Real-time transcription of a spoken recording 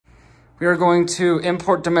We are going to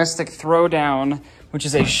Import Domestic Throwdown, which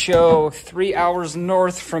is a show 3 hours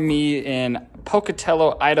north from me in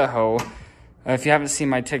Pocatello, Idaho. If you haven't seen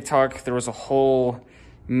my TikTok, there was a whole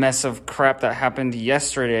mess of crap that happened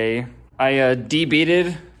yesterday. I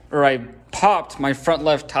de-beaded, or I popped my front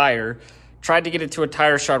left tire. Tried to get it to a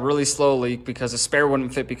tire shop really slowly because the spare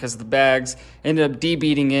wouldn't fit because of the bags. Ended up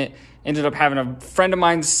de-beading it. Ended up having a friend of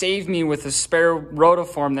mine save me with a spare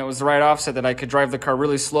rotiform that was the right offset that I could drive the car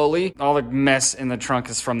really slowly. All the mess in the trunk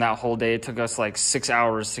is from that whole day. It took us like 6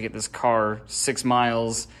 hours to get this car 6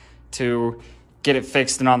 miles to get it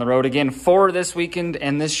fixed and on the road again for this weekend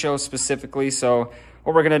and this show specifically. So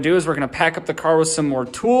what we're gonna do is we're gonna pack up the car with some more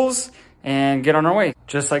tools and get on our way.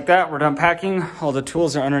 Just like that, we're done packing. All the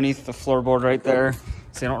tools are underneath the floorboard right there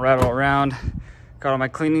so they don't rattle around. Got all my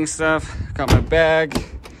cleaning stuff, got my bag,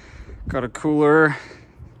 got a cooler,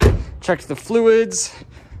 checked the fluids,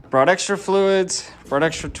 brought extra fluids, brought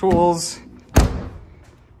extra tools.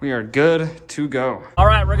 We are good to go. All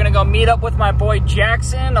right, we're gonna go meet up with my boy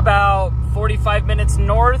Jackson about 45 minutes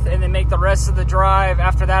north and then make the rest of the drive.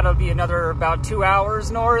 After that, it'll be another about 2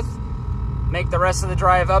 hours north. Make the rest of the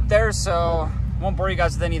drive up there, so won't bore you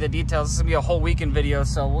guys with any of the details. This is gonna be a whole weekend video,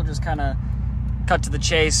 so we'll just kind of cut to the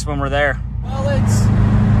chase when we're there. Well, it's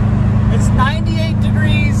 98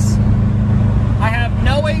 degrees. I have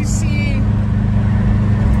no AC.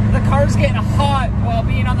 The car's getting hot while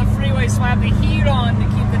being on the freeway, so I have the heat on to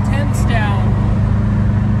keep the temps down.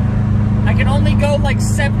 I can only go like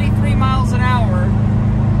 73 miles an hour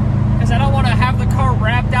because I don't want to have the car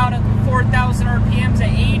wrapped out at 4,000 RPMs at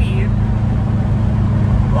 80.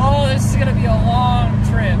 Oh, this is gonna be a long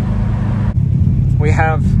trip. We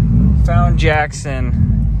have found Jackson.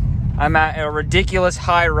 I'm at a ridiculous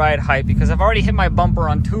high ride height because I've already hit my bumper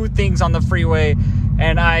on 2 things on the freeway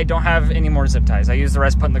and I don't have any more zip ties. I used the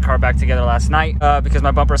rest putting the car back together last night because my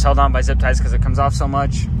bumper's held on by zip ties because it comes off so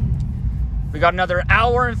much. We got another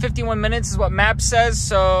hour and 51 minutes is what map says,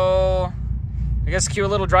 so I guess cue a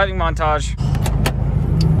little driving montage.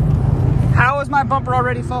 How is my bumper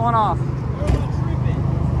already falling off?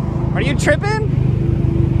 Are you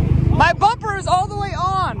tripping? Oh, my bumper is all the way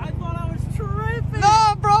on. I thought I was tripping.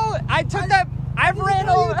 No, bro. I ran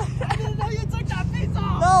over. I didn't know you took that piece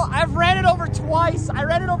off. No, I've ran it over twice. I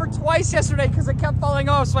ran it over twice yesterday because it kept falling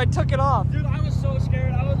off, so I took it off. Dude, I was so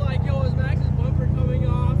scared. I was like, yo, is Max's bumper coming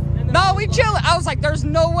off? And then no, we chill. I was like, there's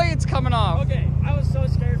no way it's coming off. Okay, I was so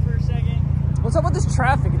scared for a second. What's up with this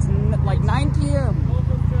traffic? It's like 9 p.m.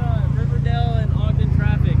 Welcome to Riverdale and Ogden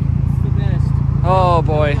traffic. It's the best. Oh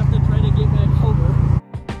boy. I have to try to get back over.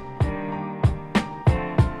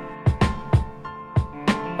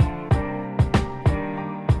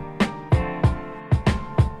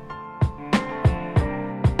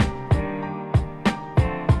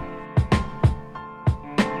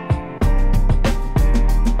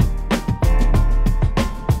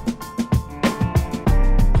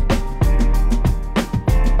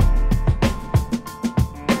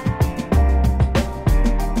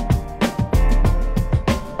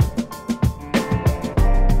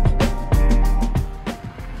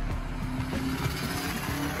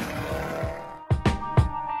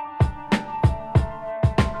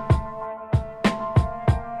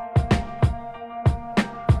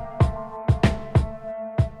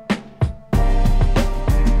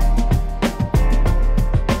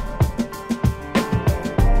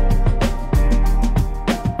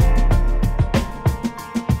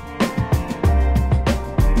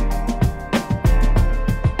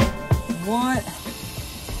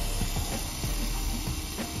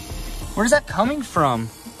 Where's that coming from? I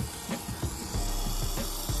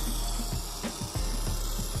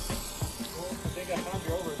think I found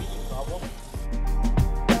your overheating problem.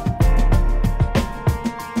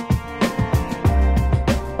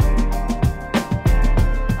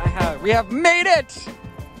 We have made it! This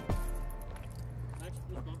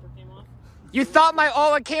bumper came off? You thought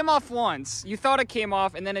it came off once. You thought it came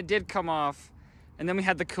off and then it did come off. And then we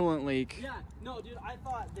had the coolant leak. Yeah, no, dude, I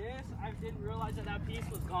thought this. I didn't realize that piece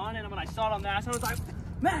was gone. And when I saw it on that, I was like,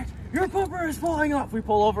 Max, your bumper is falling off. We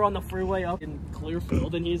pull over on the freeway up in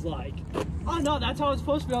Clearfield, and he's like, oh, no, that's how it's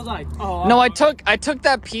supposed to be. I was like, oh. No, I took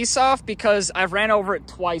that piece off because I've ran over it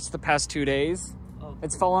twice the past 2 days. Oh.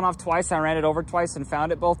 It's fallen off twice. I ran it over twice and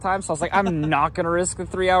found it both times. So I was like, I'm not going to risk a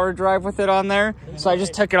 3-hour drive with it on there. So I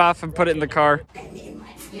just took it off and put it in the car.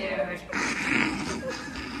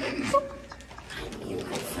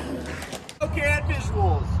 Okay,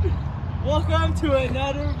 visuals. Welcome to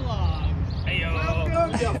another vlog. Hey yo.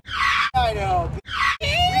 Welcome to I know. We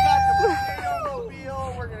got the potato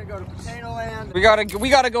mobile. We're gonna go to Potato Land. We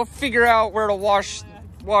gotta go figure out where to wash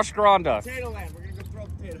Gronda. Potato Land. We're gonna go throw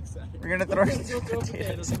potatoes. We're gonna throw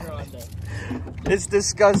potatoes. It's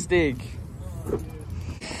disgusting.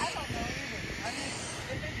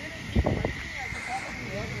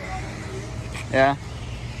 Yeah.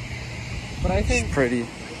 But I think it's pretty.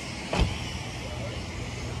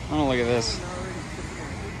 Oh, look at this.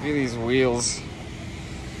 Look at these wheels.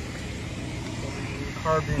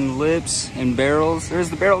 Carbon lips and barrels. There's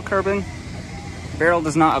the barrel carbon. Barrel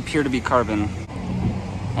does not appear to be carbon.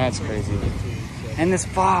 That's crazy. And this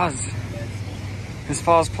Foz. This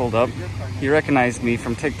Foz pulled up. He recognized me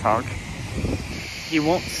from TikTok. He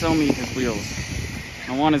won't sell me his wheels.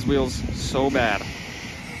 I want his wheels so bad.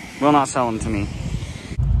 Will not sell them to me.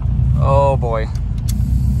 Oh boy.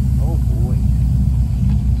 oh boy.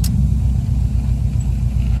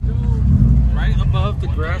 Right above the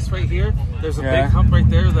grass right here, there's a big hump right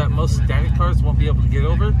there that most static cars won't be able to get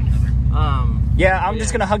over. Yeah, I'm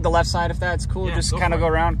just gonna hug the left side if that's cool. Yeah, just go kind of for go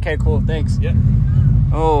it. around. Okay, cool, thanks. Yep.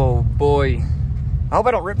 Oh boy. I hope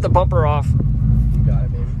I don't rip the bumper off. You got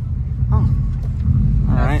it, baby. Oh.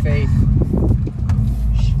 All Have right. faith.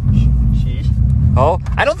 Sheesh. Oh,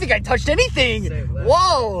 I don't think I touched anything. Say left.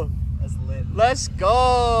 Whoa. That's lit. Let's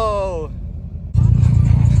go.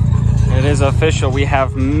 It is official. We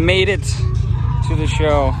have made it to the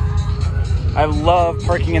show. I love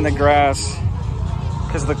parking in the grass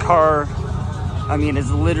because the car, I mean,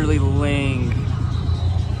 is literally laying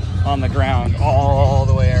on the ground all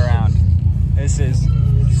the way around. This is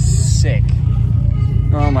sick.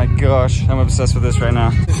 Oh my gosh, I'm obsessed with this right now.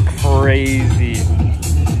 This is crazy.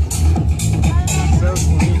 So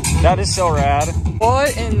sweet. That is so rad.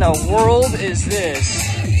 What in the world is this?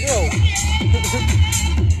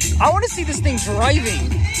 I want to see this thing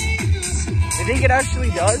driving. You think it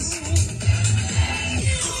actually does?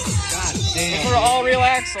 God damn. For all real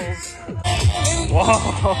axles.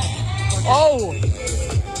 Whoa. Oh.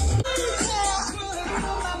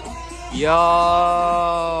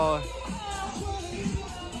 Yo.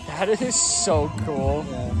 That is so cool.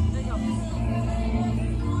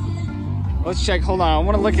 Let's check. Hold on. I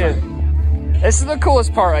want to look at. This is the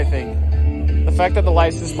coolest part, I think. The fact that the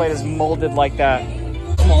license plate is molded like that.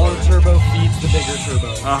 Smaller turbo feeds the bigger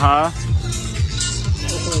turbo. Uh-huh.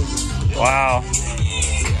 Wow.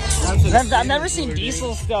 I've never seen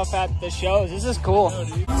diesel stuff at the shows. This is cool.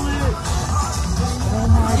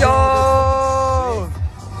 Yo!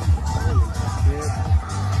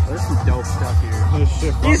 There's some dope stuff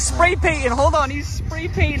here. He's spray painting. Hold on. He's spray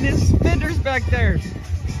painting his fenders back there.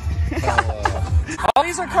 Oh,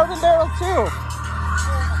 these are carbon barrel too.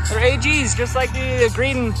 They're AGs, just like the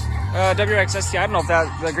green WRX STI. I don't know if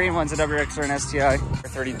the green one's a WRX or an STI.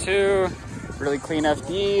 32, really clean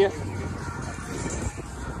FD.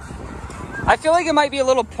 I feel like it might be a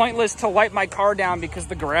little pointless to wipe my car down because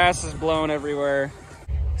the grass is blown everywhere.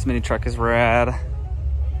 This mini truck is rad.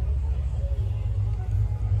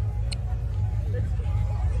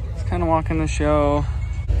 It's kind of walking the show.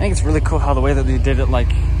 I think it's really cool how the way that they did it,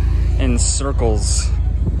 like in circles,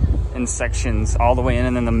 in sections, all the way in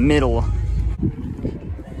and in the middle.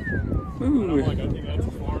 Ooh.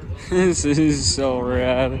 This is so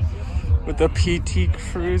rad. With the PT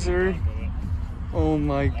Cruiser. Oh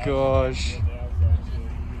my gosh.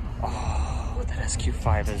 Oh, that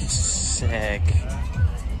SQ5 is sick.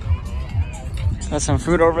 Got some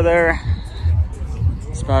food over there.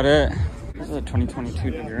 That's about it. This is a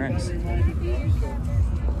 2022 WRX.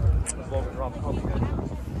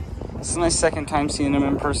 This is my second time seeing them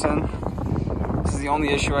in person. This is the only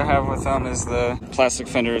issue I have with them is the plastic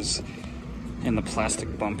fenders and the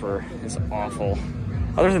plastic bumper is awful.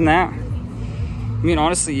 Other than that, I mean,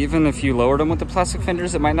 honestly, even if you lowered them with the plastic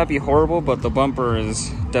fenders, it might not be horrible, but the bumper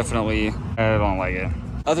is definitely, I don't like it.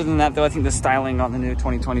 Other than that, though, I think the styling on the new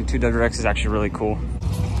 2022 WRX is actually really cool.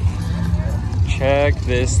 Check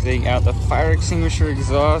this thing out, the fire extinguisher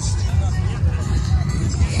exhaust.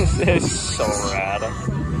 This is so rad.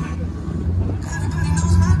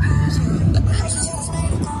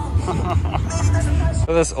 Look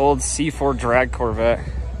at this old C4 drag Corvette.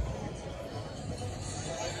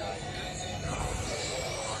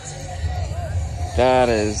 That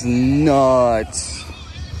is nuts.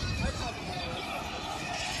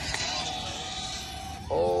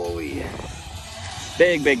 Holy.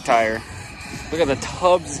 Big, big tire. Look at the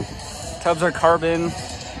tubs. Tubs are carbon.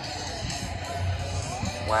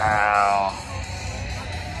 Wow.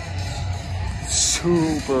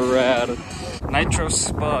 Super rad. Nitro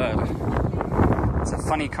Spud. It's a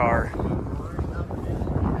funny car.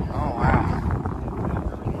 Oh, wow.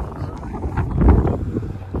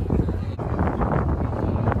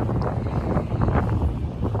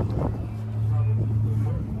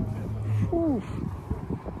 Whew.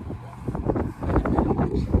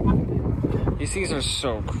 These things are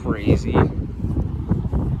so crazy.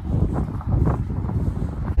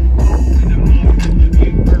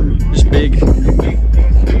 Just big.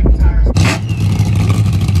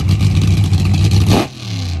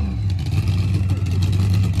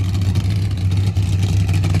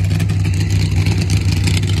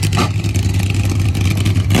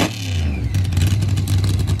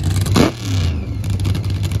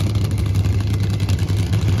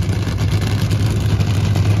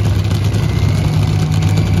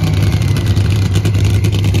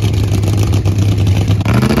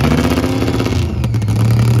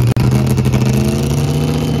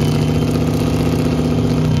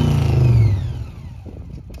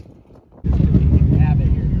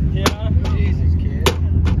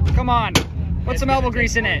 Come on, put some elbow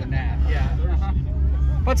grease in it.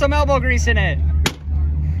 Put some elbow grease in it.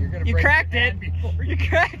 You cracked it. You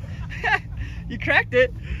cracked. You cracked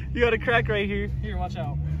it. You got a crack right here. Here, watch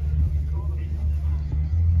out.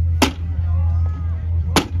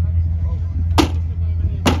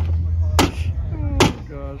 Oh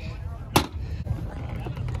gosh.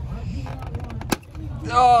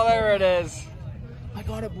 Oh, there it is. I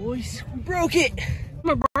got it, boys. We broke it.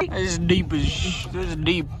 It's deep as. It's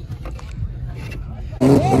deep.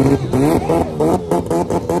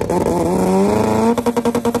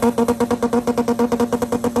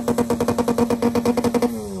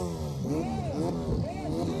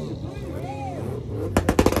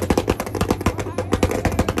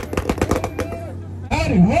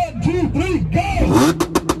 Ready, 1, 2, 3, go!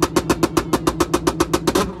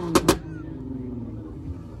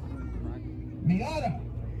 Miata,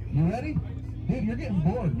 you ready? Dude, you're getting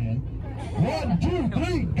bored, man. 1, 2,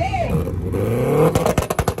 3, go!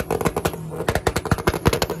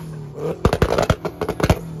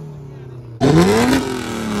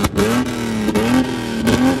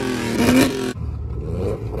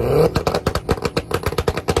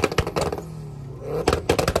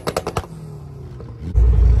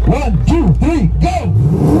 One, two, three, go!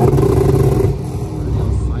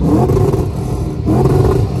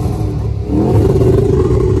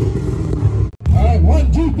 All right,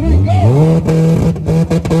 1, 2, 3, go!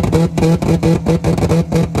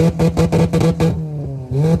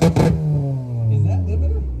 Is that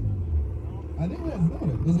limiter? I think that's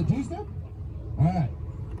limiter. Is it two-step? All right.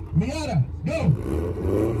 Miata, go!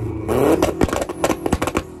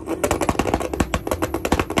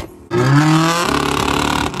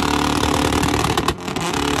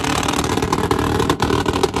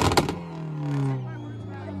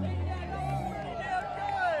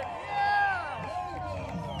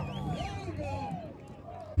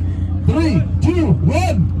 Three, two,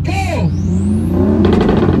 one, go!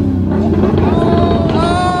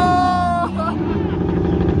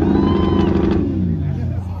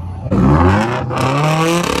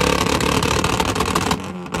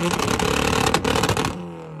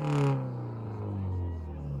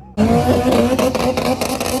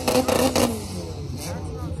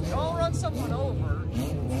 Don't run someone over.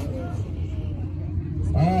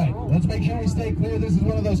 All right, let's make sure we stay clear. This is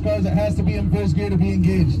one of those cars that has to be in first gear to be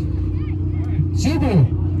engaged. Subaru.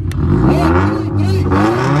 1, 2, 3, go!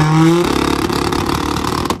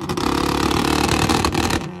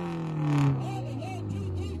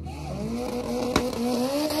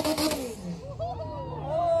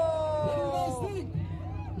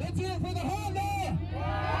 Let's hear it for the Honda!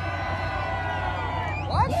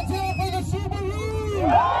 What? Let's hear it for the Subaru!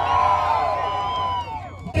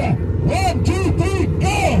 1, 2, 3,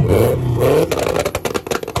 go!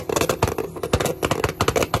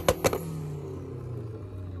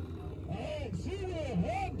 Alright, Subaru,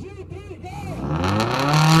 1, 2, 3, go!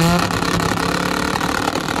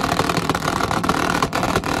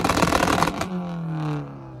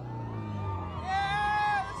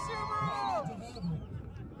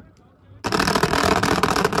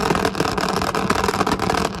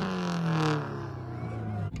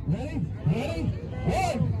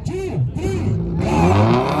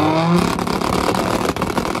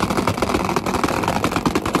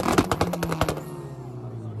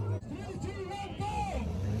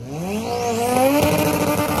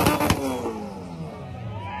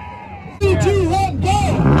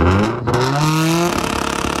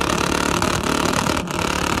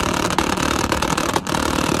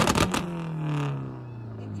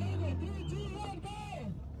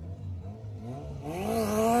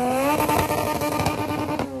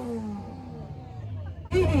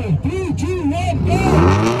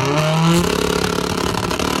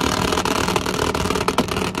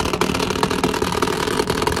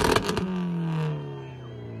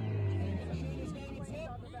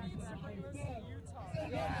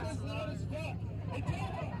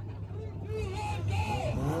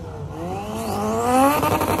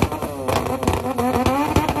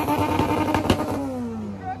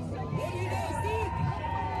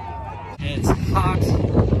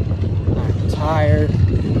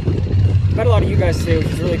 met a lot of you guys today, which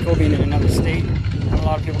is really cool being in another state. Had a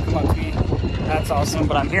lot of people come up to me. That's awesome,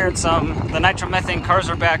 but I'm hearing something. The nitromethane cars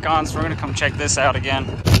are back on, so we're gonna come check this out again.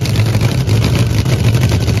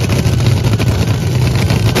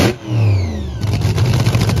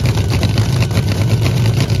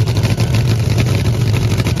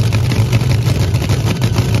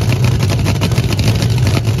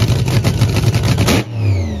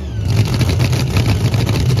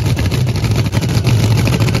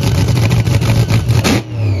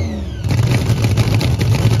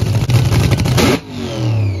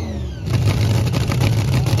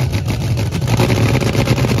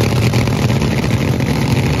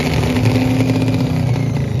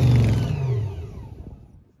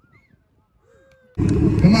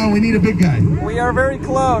 Come on, we need a big guy. We are very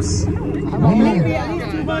close. One more.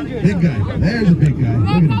 Big guy. There's a big guy. Look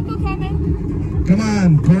at him. Come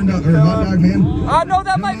on, corn dog or hot dog man. Oh no,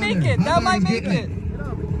 that Come might on make there. it. That Hot might dog's make getting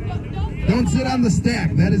it. Don't sit on the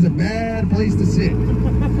stack. That is a bad place to sit.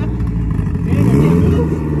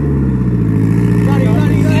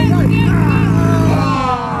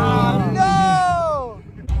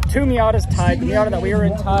 Two Miatas tied. The Miata that we were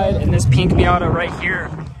in tied, and this pink Miata right here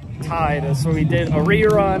tied. So we did a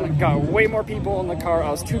rerun, got way more people in the car.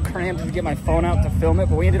 I was too cramped to get my phone out to film it,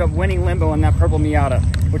 but we ended up winning limbo in that purple Miata,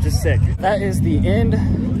 which is sick. That is the end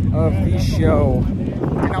of the show.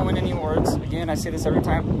 Did not win any awards. Again, I say this every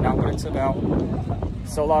time, not what it's about.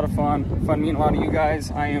 So a lot of fun meeting a lot of you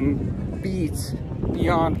guys. I am beat,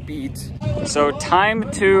 beyond beat. So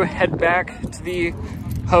time to head back to the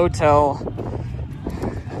hotel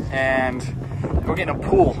and go get in a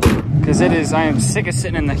pool, because I am sick of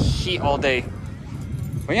sitting in the heat all day.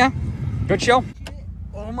 But yeah, good show.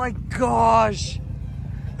 Oh my gosh.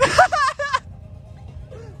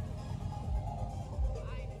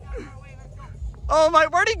 Oh my,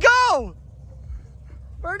 where'd he go?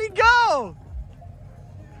 Where'd he go?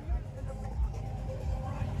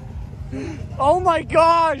 Oh my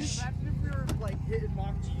gosh. Imagine if we were like hitting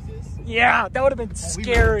mock Jesus. Yeah, that would have been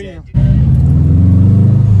scary.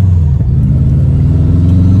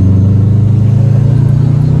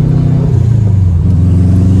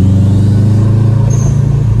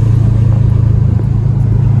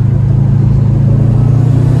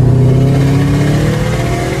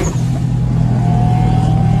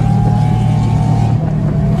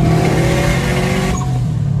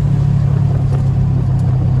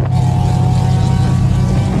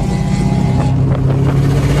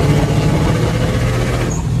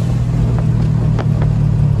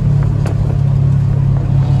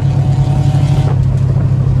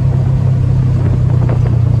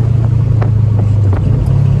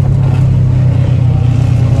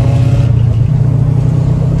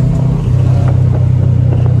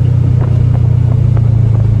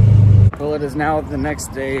 It is now the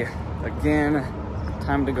next day. Again,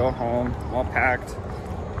 time to go home. I'm all packed,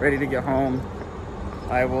 ready to get home.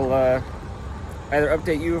 I will either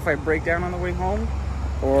update you if I break down on the way home,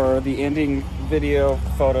 or the ending video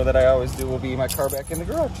photo that I always do will be my car back in the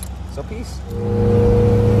garage. So peace.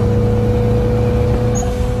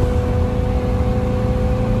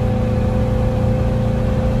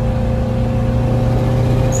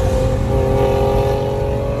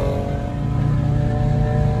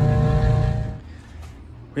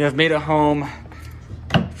 We have made it home.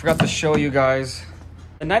 Forgot to show you guys.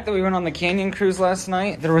 The night that we went on the canyon cruise last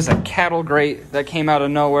night, there was a cattle grate that came out of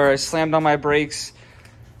nowhere. I slammed on my brakes.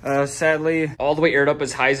 Sadly, all the way aired up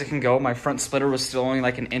as high as it can go. My front splitter was still only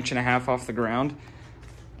like 1.5 inches off the ground.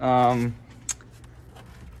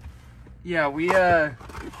 Yeah,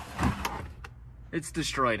 it's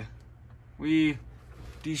destroyed. We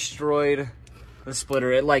destroyed the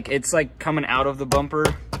splitter. It's like coming out of the bumper.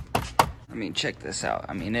 I mean, check this out.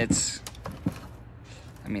 I mean, this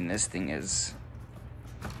thing is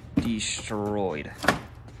destroyed.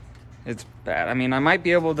 It's bad. I mean, I might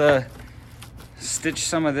be able to stitch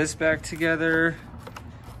some of this back together,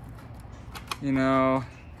 you know,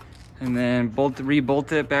 and then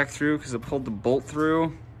re-bolt it back through because it pulled the bolt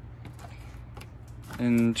through,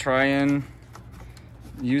 and try and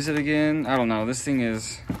use it again. I don't know. This thing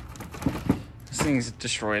is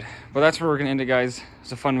destroyed. But that's where we're gonna end it, guys. It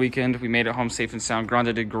was a fun weekend. We made it home safe and sound.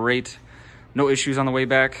 Gronda did great. No issues on the way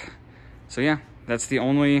back. So yeah, that's the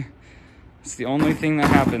only thing that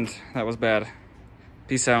happened that was bad.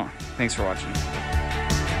 Peace out. Thanks for watching.